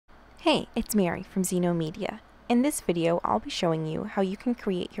Hey, it's Mary from Zeno Media. In this video, I'll be showing you how you can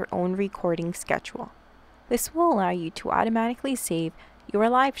create your own recording schedule. This will allow you to automatically save your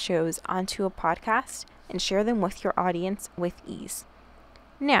live shows onto a podcast and share them with your audience with ease.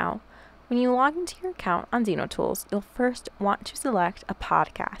 Now, when you log into your account on Zeno Tools, you'll first want to select a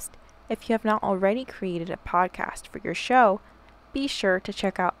podcast. If you have not already created a podcast for your show, be sure to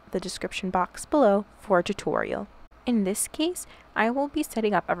check out the description box below for a tutorial. In this case, I will be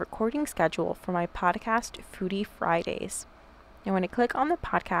setting up a recording schedule for my podcast, Foodie Fridays. Now, when I click on the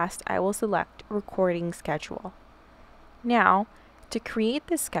podcast, I will select Recording Schedule. Now, to create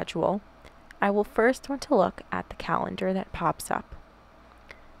this schedule, I will first want to look at the calendar that pops up.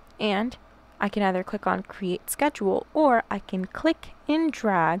 And I can either click on Create Schedule, or I can click and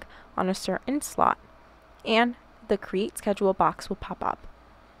drag on a certain slot, and the Create Schedule box will pop up.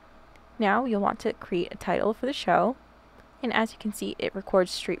 Now you'll want to create a title for the show, and as you can see, it records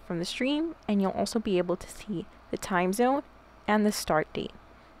straight from the stream, and you'll also be able to see the time zone and the start date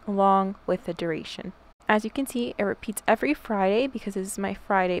along with the duration. As you can see, it repeats every Friday because this is my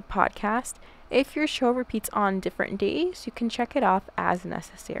Friday podcast. If your show repeats on different days, you can check it off as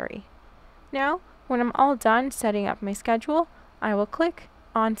necessary. Now, when I'm all done setting up my schedule, I will click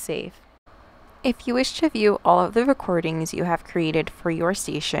on Save. If you wish to view all of the recordings you have created for your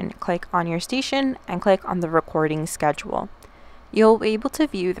station, click on your station and click on the recording schedule. You'll be able to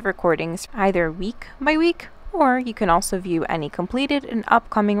view the recordings either week by week, or you can also view any completed and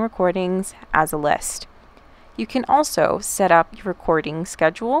upcoming recordings as a list. You can also set up your recording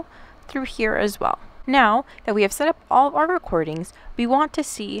schedule through here as well. Now that we have set up all of our recordings, we want to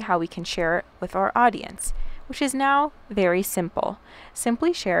see how we can share it with our audience, which is now very simple.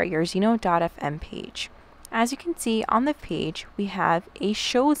 Simply share your Zeno.fm page. As you can see on the page, we have a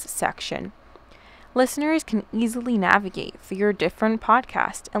shows section. Listeners can easily navigate through your different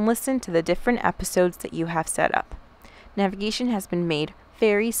podcasts and listen to the different episodes that you have set up. Navigation has been made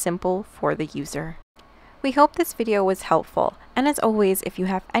very simple for the user. We hope this video was helpful, and as always, if you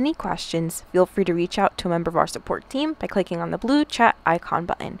have any questions, feel free to reach out to a member of our support team by clicking on the blue chat icon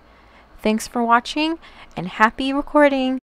button. Thanks for watching, and happy recording!